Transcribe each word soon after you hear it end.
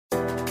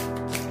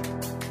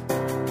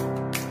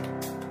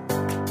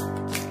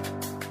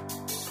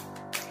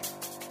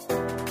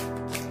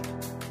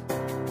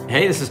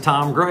Hey, this is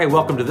Tom Gray.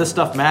 Welcome to This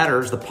Stuff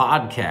Matters, the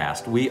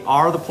podcast. We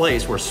are the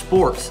place where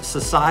sports,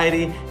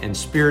 society, and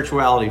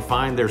spirituality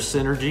find their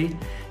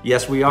synergy.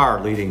 Yes, we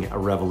are leading a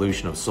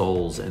revolution of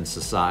souls in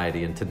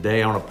society. And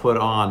today I want to put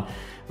on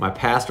my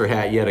pastor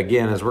hat yet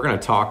again as we're going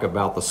to talk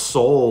about the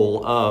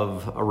soul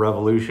of a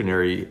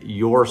revolutionary,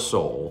 your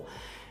soul.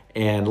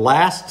 And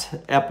last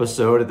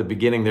episode at the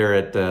beginning there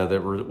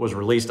that was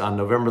released on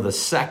November the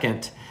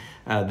 2nd,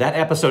 that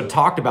episode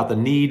talked about the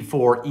need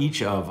for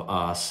each of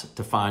us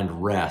to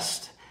find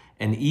rest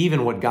and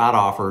even what God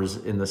offers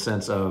in the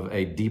sense of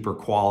a deeper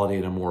quality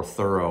and a more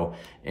thorough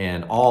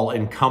and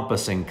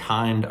all-encompassing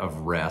kind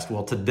of rest.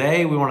 Well,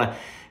 today we want to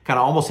kind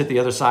of almost hit the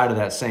other side of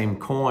that same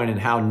coin and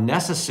how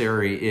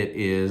necessary it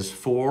is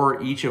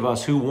for each of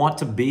us who want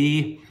to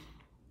be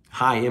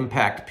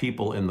high-impact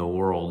people in the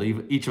world,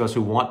 each of us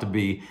who want to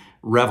be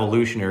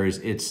revolutionaries.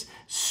 It's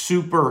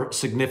super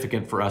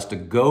significant for us to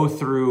go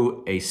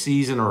through a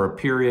season or a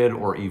period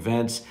or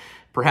events,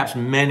 perhaps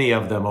many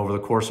of them over the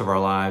course of our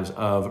lives,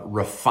 of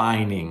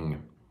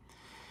refining.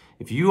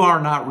 If you are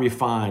not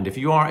refined, if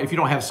you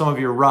don't have some of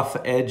your rough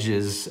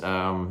edges,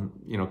 kind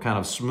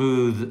of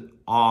smooth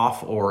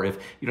off, or if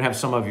you don't have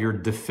some of your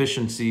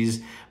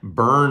deficiencies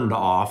burned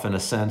off, in a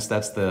sense,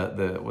 that's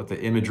what the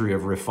imagery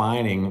of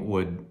refining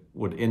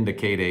would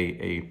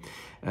indicate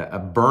a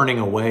burning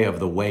away of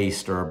the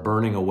waste or a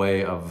burning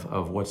away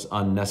of what's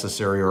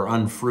unnecessary or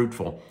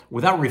unfruitful.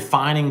 Without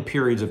refining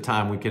periods of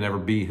time, we can never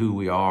be who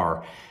we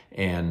are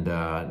and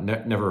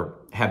never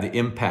have the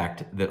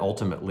impact that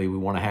ultimately we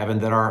want to have and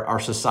that our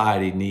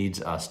society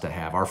needs us to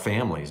have, our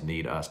families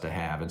need us to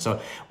have. And so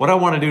what I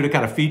want to do to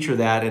kind of feature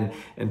that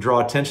and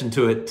draw attention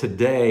to it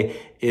today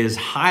is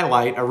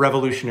highlight a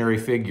revolutionary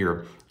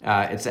figure.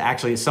 It's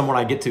actually someone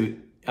I get to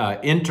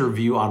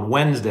interview on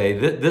Wednesday.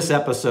 This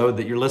episode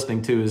that you're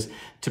listening to is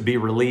to be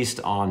released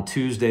on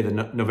Tuesday,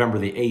 November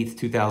the 8th,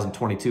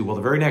 2022. Well,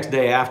 the very next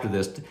day after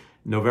this,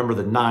 November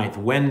the 9th,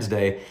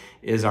 Wednesday,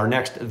 is our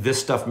next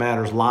This Stuff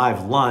Matters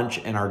live lunch,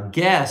 and our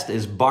guest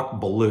is Buck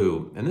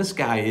Bellew. And this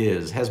guy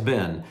has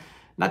been,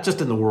 not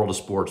just in the world of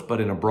sports, but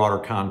in a broader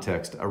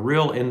context, a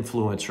real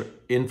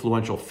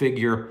influential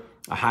figure,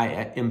 a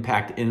high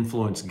impact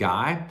influence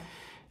guy.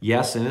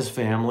 Yes, in his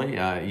family,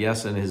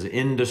 yes, in his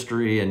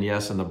industry, and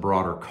yes, in the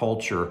broader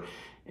culture.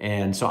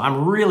 And so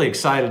I'm really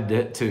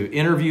excited to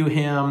interview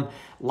him.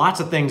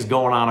 Lots of things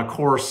going on. Of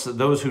course,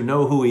 those who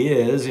know who he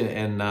is,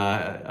 and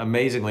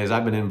amazingly, as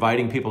I've been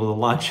inviting people to the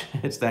lunch,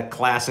 it's that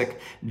classic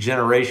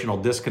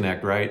generational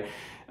disconnect, right?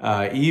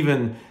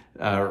 Even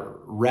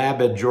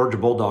rabid Georgia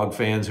Bulldog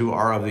fans who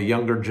are of the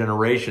younger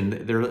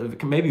generation, they're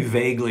maybe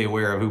vaguely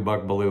aware of who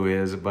Buck Bellew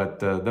is, but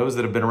those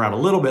that have been around a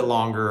little bit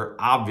longer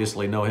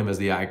obviously know him as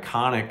the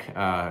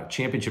iconic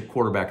championship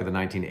quarterback of the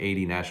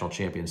 1980 national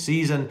champion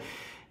season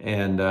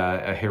and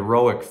a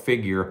heroic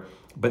figure.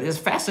 But it's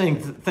a fascinating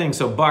thing.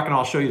 So Buck, and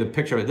I'll show you the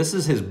picture of it. This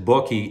is his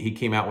book he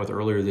came out with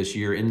earlier this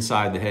year,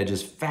 Inside the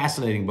Hedges.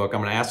 Fascinating book. I'm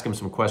going to ask him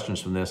some questions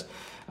from this.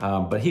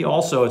 But he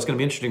also, it's going to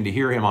be interesting to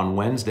hear him on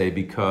Wednesday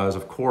because,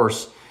 of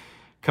course,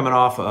 coming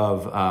off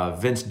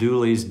of Vince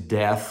Dooley's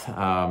death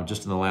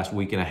just in the last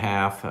week and a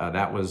half,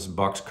 that was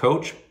Buck's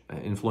coach, an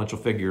influential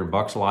figure in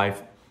Buck's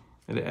life.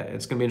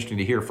 It's going to be interesting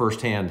to hear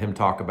firsthand him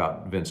talk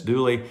about Vince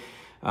Dooley.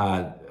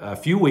 A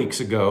few weeks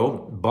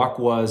ago, Buck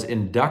was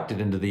inducted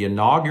into the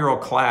inaugural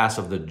class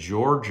of the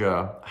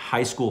Georgia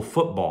High School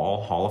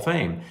Football Hall of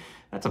Fame.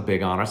 That's a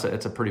big honor.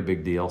 It's a pretty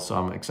big deal, so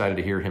I'm excited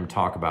to hear him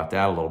talk about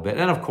that a little bit.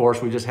 And of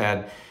course, we just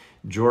had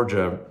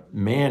Georgia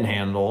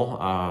manhandle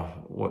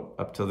what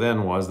up to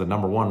then was the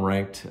number one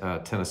ranked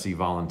Tennessee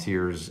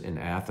Volunteers in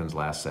Athens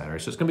last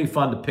Saturday. So it's going to be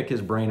fun to pick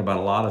his brain about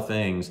a lot of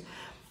things.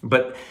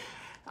 But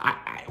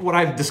what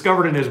I've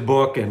discovered in his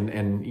book, and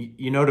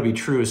to be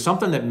true, is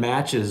something that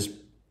matches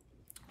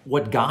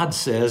what God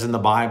says in the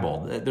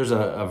Bible. There's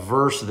a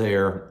verse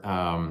there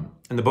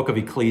in the book of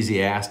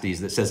Ecclesiastes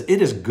that says,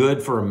 "It is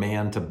good for a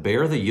man to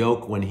bear the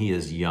yoke when he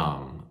is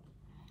young,"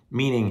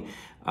 meaning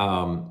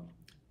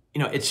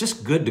it's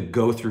just good to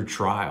go through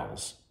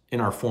trials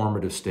in our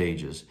formative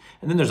stages.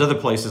 And then there's other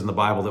places in the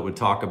Bible that would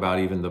talk about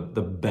even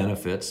the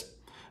benefits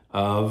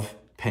of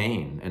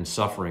pain and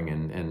suffering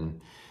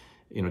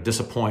and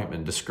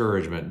disappointment,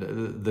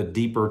 discouragement, the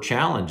deeper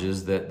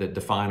challenges that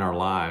define our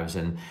lives.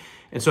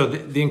 And so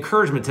the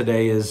encouragement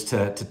today is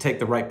to take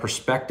the right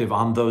perspective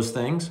on those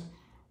things.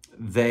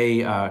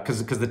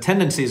 Because the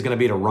tendency is going to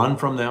be to run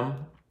from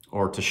them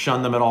or to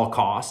shun them at all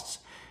costs.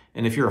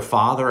 And if you're a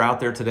father out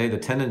there today, the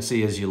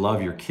tendency as you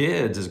love your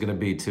kids is going to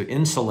be to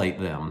insulate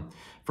them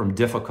from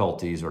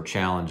difficulties or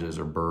challenges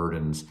or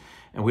burdens.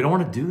 And we don't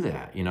want to do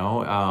that.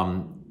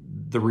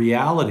 The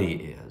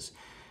reality is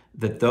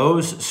that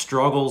those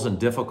struggles and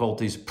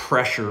difficulties,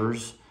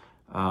 pressures,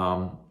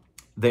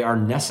 they are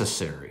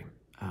necessary.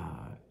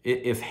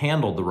 If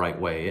handled the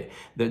right way,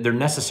 they're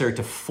necessary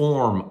to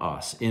form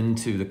us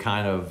into the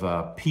kind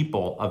of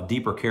people of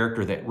deeper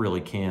character that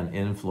really can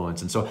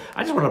influence. And so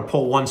I just want to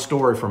pull one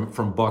story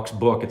from Buck's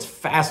book. It's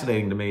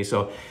fascinating to me.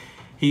 So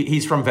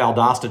he's from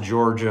Valdosta,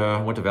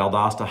 Georgia, went to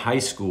Valdosta High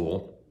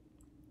School.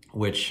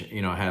 which,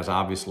 has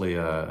obviously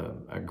a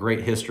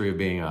great history of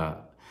being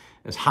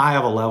as high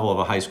of a level of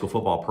a high school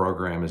football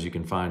program as you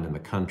can find in the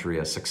country,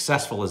 as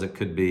successful as it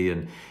could be.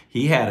 And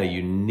he had a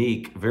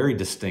unique, very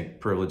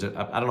distinct privilege.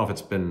 I don't know if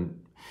it's been,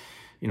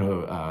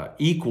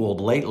 equaled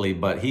lately,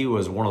 but he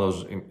was one of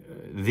those,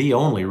 the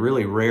only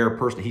really rare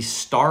person. He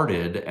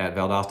started at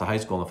Valdosta High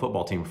School on the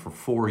football team for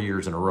 4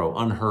 years in a row,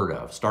 unheard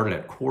of. Started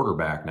at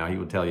quarterback. Now, he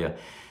would tell you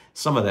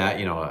some of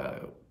that,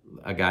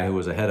 a guy who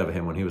was ahead of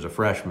him when he was a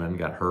freshman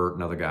got hurt,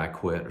 another guy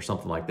quit or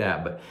something like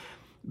that.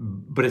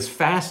 But it's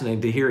fascinating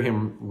to hear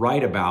him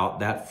write about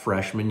that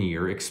freshman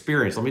year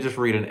experience. Let me just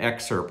read an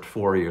excerpt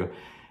for you.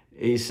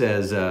 He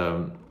says,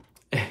 a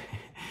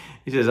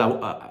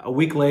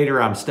week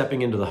later, I'm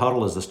stepping into the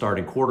huddle as the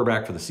starting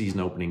quarterback for the season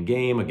opening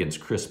game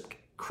against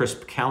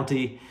Crisp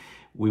County.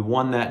 We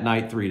won that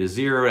night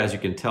 3-0. As you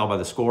can tell by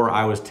the score,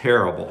 I was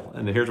terrible.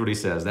 And here's what he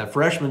says. That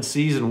freshman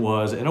season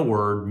was, in a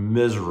word,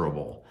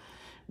 miserable.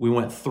 We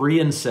went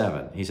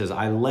 3-7. He says,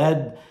 I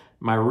led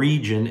my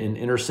region in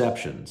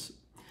interceptions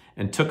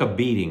and took a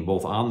beating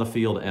both on the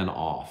field and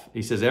off.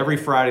 He says, every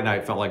Friday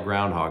night felt like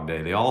Groundhog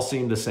Day. They all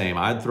seemed the same.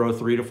 I'd throw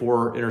 3 to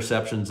 4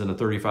 interceptions in a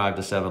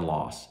 35-7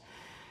 loss.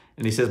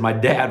 And he says, my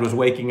dad was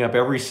waking up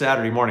every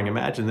Saturday morning.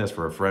 Imagine this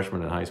for a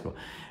freshman in high school.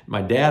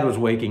 My dad was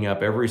waking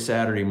up every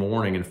Saturday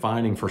morning and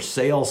finding for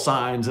sale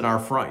signs in our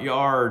front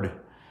yard.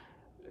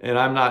 And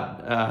I'm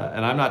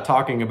not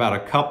talking about a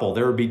couple.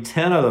 There would be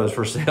 10 of those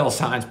for sale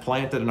signs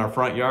planted in our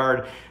front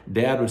yard.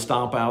 Dad would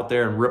stomp out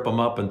there and rip them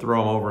up and throw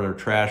them over in a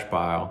trash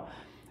pile.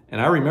 And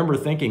I remember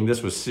thinking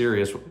this was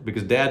serious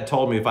because Dad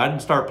told me if I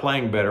didn't start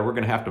playing better, we're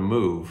going to have to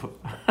move.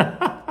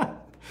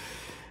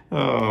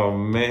 Oh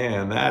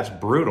man, that's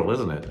brutal,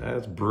 isn't it?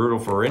 That's brutal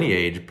for any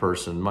age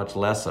person, much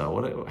less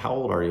so. How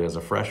old are you as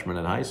a freshman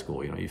in high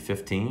school? You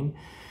 15?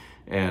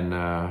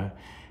 And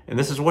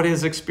this is what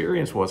his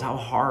experience was. How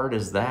hard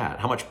is that?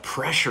 How much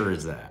pressure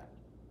is that?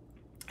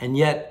 And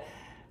yet,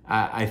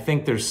 I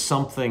think there's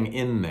something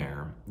in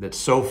there that's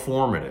so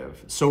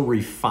formative, so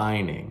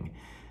refining,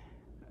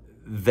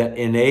 that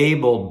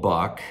enabled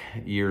Buck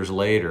years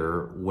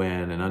later,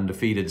 when an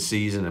undefeated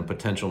season and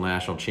potential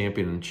national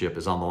championship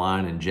is on the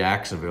line in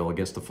Jacksonville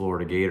against the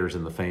Florida Gators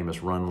in the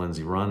famous Run,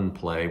 Lindsey, Run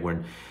play,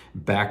 when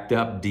backed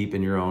up deep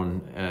in your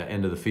own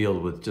end of the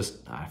field with just,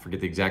 I forget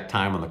the exact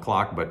time on the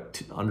clock,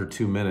 but under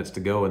 2 minutes to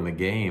go in the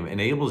game,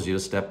 enables you to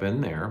step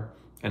in there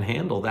and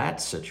handle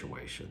that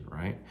situation,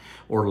 right?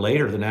 Or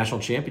later, the national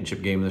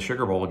championship game in the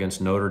Sugar Bowl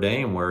against Notre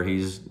Dame, where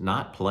he's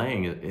not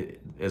playing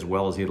as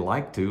well as he'd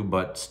like to,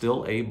 but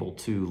still able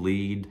to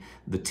lead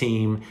the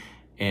team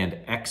and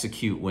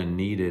execute when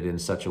needed in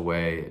such a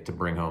way to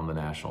bring home the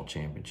national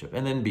championship.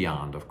 And then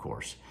beyond, of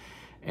course.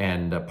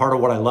 And part of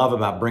what I love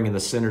about bringing the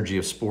synergy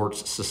of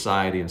sports,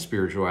 society, and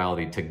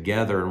spirituality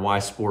together, and why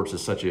sports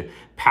is such a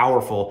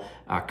powerful,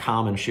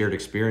 common shared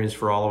experience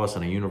for all of us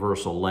and a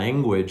universal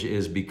language,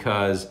 is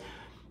because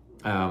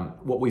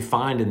what we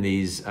find in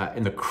these,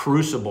 in the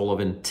crucible of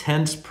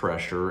intense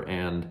pressure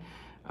and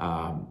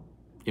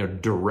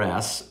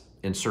duress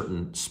in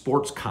certain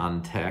sports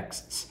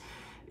contexts,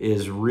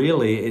 is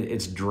really,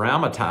 it's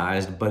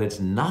dramatized, but it's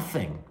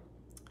nothing,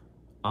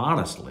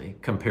 honestly,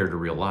 compared to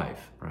real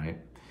life, right?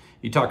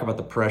 You talk about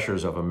the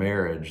pressures of a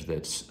marriage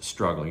that's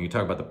struggling. You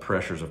talk about the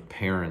pressures of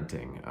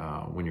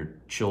parenting when your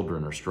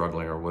children are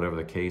struggling or whatever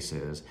the case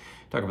is.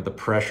 You talk about the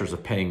pressures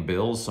of paying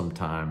bills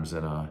sometimes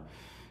in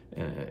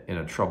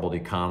a troubled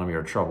economy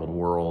or troubled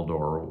world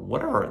or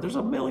whatever. There's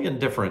a million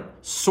different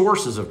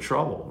sources of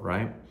trouble,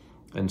 right?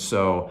 And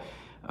so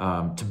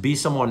to be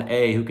someone,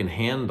 who can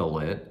handle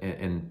it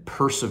and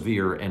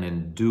persevere and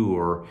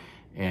endure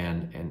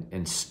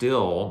and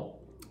still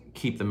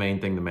keep the main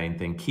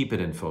thing, keep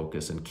it in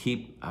focus, and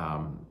keep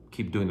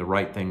doing the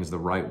right things the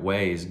right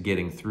ways,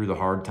 getting through the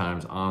hard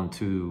times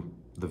onto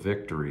the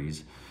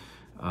victories.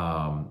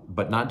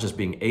 But not just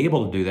being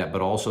able to do that,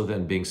 but also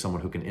then being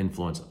someone who can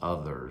influence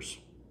others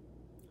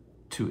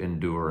to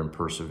endure and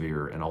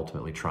persevere and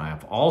ultimately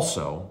triumph.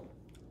 Also,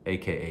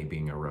 AKA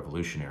being a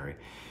revolutionary,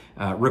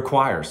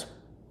 requires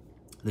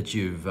that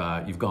you've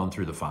gone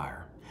through the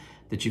fire,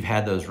 that you've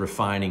had those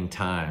refining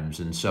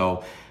times. And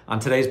so on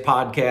today's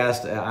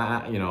podcast,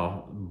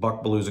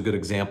 Buck Belew's a good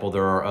example.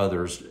 There are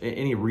others.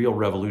 Any real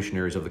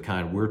revolutionaries of the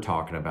kind we're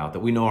talking about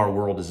that we know our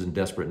world is in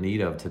desperate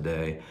need of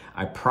today,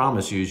 I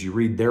promise you, as you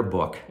read their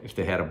book, if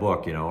they had a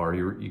book, or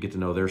you get to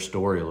know their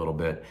story a little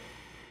bit,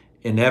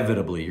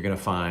 inevitably you're going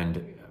to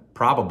find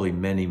probably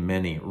many,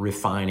 many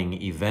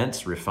refining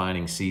events,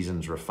 refining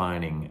seasons,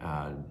 refining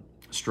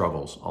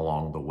struggles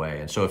along the way.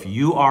 And so if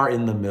you are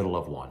in the middle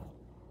of one,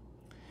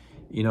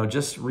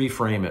 just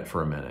reframe it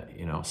for a minute,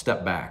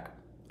 step back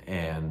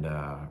and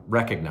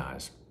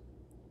recognize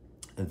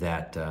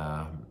that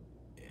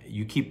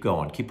you keep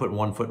going, keep putting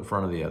one foot in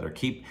front of the other,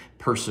 keep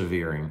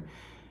persevering.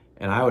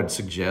 And I would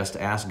suggest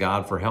ask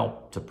God for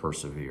help to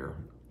persevere.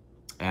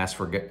 Ask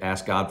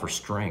God for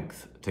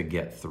strength to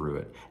get through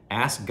it.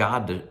 Ask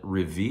God to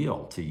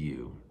reveal to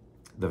you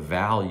the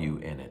value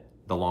in it,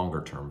 the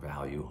longer term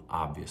value,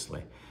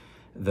 obviously.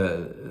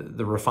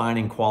 the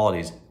refining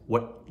qualities,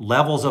 what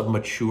levels of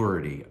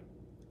maturity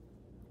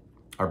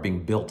are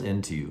being built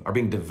into you, are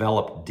being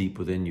developed deep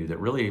within you that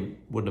really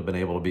wouldn't have been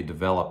able to be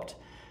developed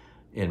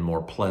in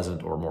more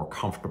pleasant or more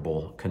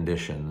comfortable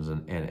conditions,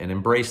 and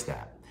embrace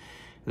that.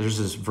 There's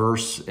this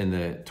verse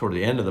toward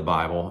the end of the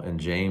Bible in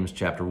James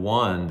chapter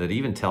 1 that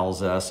even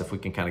tells us, if we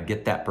can kind of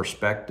get that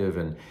perspective,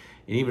 and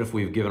even if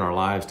we've given our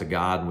lives to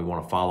God and we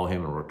want to follow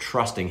him and we're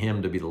trusting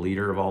him to be the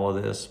leader of all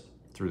of this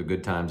through the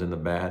good times and the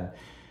bad,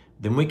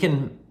 then we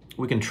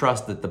can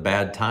trust that the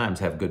bad times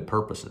have good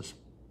purposes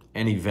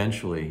and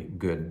eventually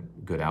good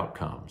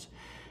outcomes.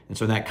 And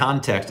so in that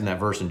context, in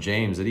that verse in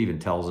James, it even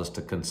tells us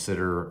to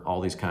consider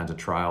all these kinds of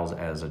trials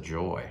as a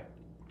joy.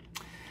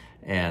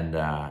 And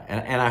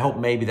I hope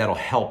maybe that'll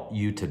help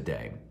you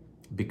today,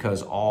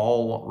 because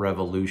all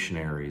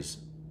revolutionaries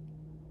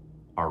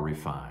are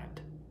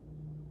refined,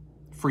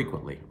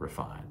 frequently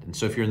refined. And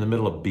so if you're in the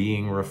middle of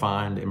being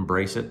refined,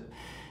 embrace it,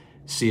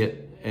 see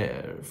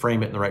it,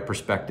 frame it in the right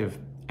perspective,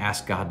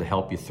 ask God to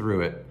help you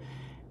through it,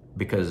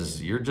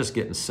 because you're just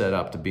getting set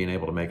up to being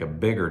able to make a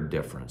bigger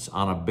difference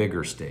on a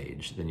bigger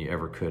stage than you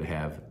ever could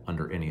have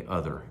under any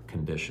other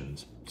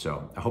conditions.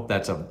 So I hope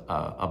that's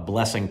a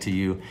blessing to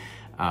you.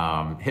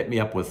 Hit me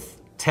up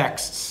with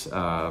texts,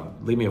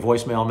 leave me a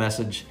voicemail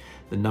message.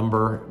 The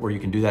number where you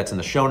can do that's in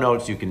the show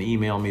notes. You can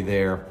email me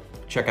there.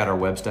 Check out our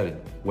website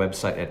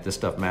at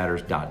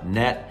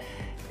thisstuffmatters.net,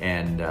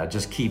 and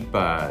just keep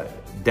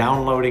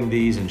downloading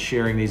these and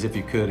sharing these if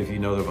you could. If you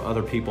know of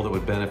other people that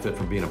would benefit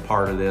from being a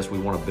part of this, we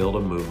want to build a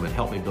movement.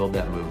 Help me build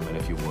that movement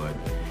if you would.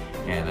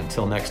 And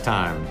until next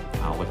time,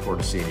 I'll look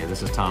forward to seeing you.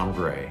 This is Tom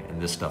Gray,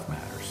 and This Stuff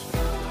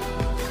Matters.